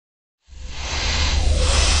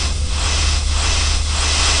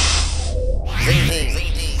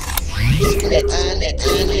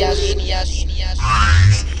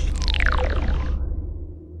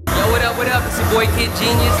kid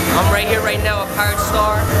Genius. I'm right here right now at Pirate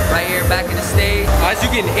Star, right here back in the stage. As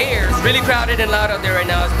you can hear, it's really crowded and loud out there right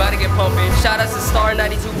now. It's about to get pumping. Shout out to Star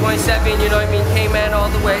 92.7, you know what I mean? Cayman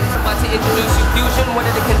all the way. I'm about to introduce you Fusion, one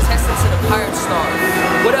of the contestants of the Pirate Star.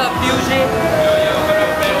 What up, Fusion? Yo, what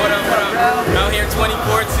up, man? What up, what up? Out here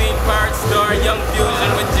 2014 Pirate Star, Young Fusion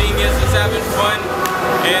with Genius, is having fun.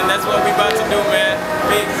 And that's what we about to do, man.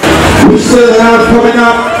 Peace. We still have coming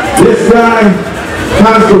up. This guy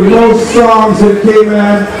has the most songs in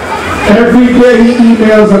Cayman. Every day he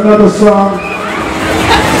emails another song.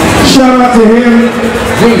 Shout out to him.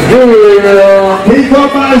 He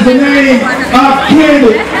goes by the name of Kid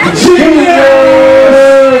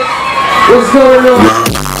GeNiu. What's going on?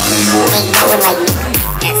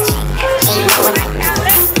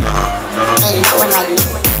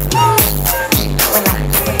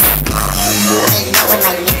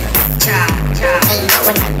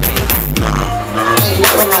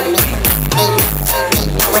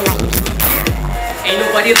 Ain't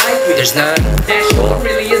nobody like me. There's none. That sure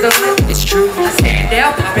really is a lie. It's true. I stand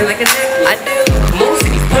out, popping like a necklace. I do. Most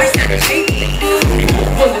of these boys that are cheap.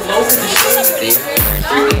 From the low to the shade.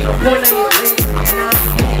 One night late.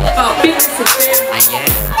 About business and family.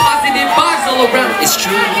 Positive vibes all around. It's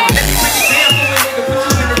true. Let me break it down for a nigga. Put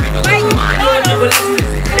you in the ring. No one ever lets you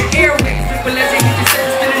listen to the airways. People let you hit the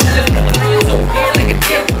sentence. Finish the so air like a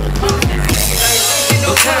deal.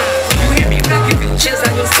 No time. You hear me back, you feel chills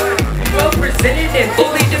on your spine. Represented and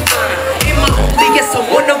fully defined. In my own league, yes, I'm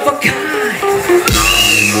one of a kind.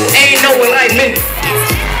 Ain't no one like me.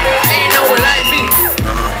 Ain't no one like me.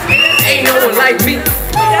 Ain't no one like me.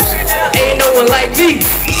 Ain't no one like me.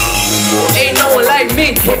 Ain't no one like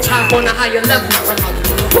me. Hip hop on a higher level.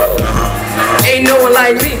 Ain't no one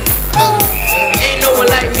like me. Ain't no one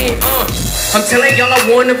like me. I'm telling y'all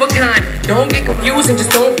I'm one of a kind. Don't get confused and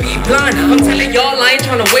just don't be blind. I'm telling y'all I ain't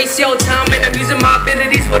trying to waste your time, and I'm using my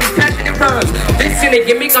abilities for these passionate rhymes. This ain't a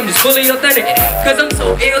gimmick, I'm just fully authentic. Cause I'm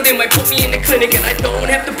so ill, they might put me in the clinic, and I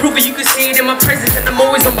don't have to prove it, you can see it in my presence. And I'm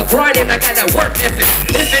always on my grind, and I got that work ethic.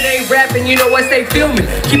 If it ain't rapping, you know I stay filming.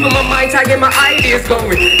 Keeping my mind tight, get my ideas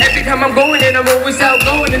going. Every time I'm going in, I'm always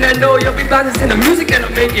outgoing. And I know you'll be balanced in the music that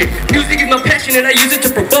I'm making. Music is my passion, and I use it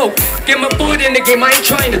to provoke. Get my foot in the game, I ain't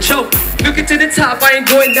trying to choke. Looking to the top, I ain't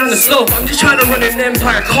going down the slope. I'm just trying to run an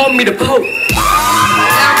empire, call me the Pope.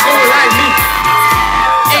 I'm going like me.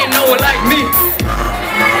 Ain't no one like me.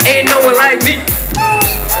 Ain't no one like me.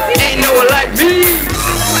 Ain't no one like me.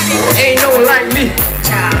 Ain't no one like me.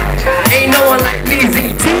 Ain't no one like me.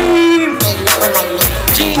 Z-Team.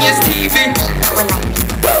 Genius TV.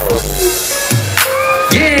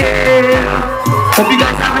 Yeah. Hope you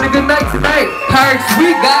guys having a good night tonight. Pirates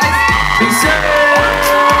Week, guys. Be safe.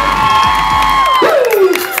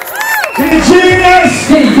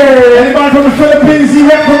 Genius! Anybody from the Philippines? He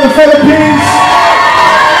rep from the Philippines?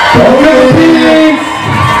 Philippines!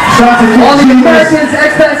 Shout out to all the Americans,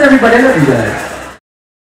 expats, everybody, I love you guys.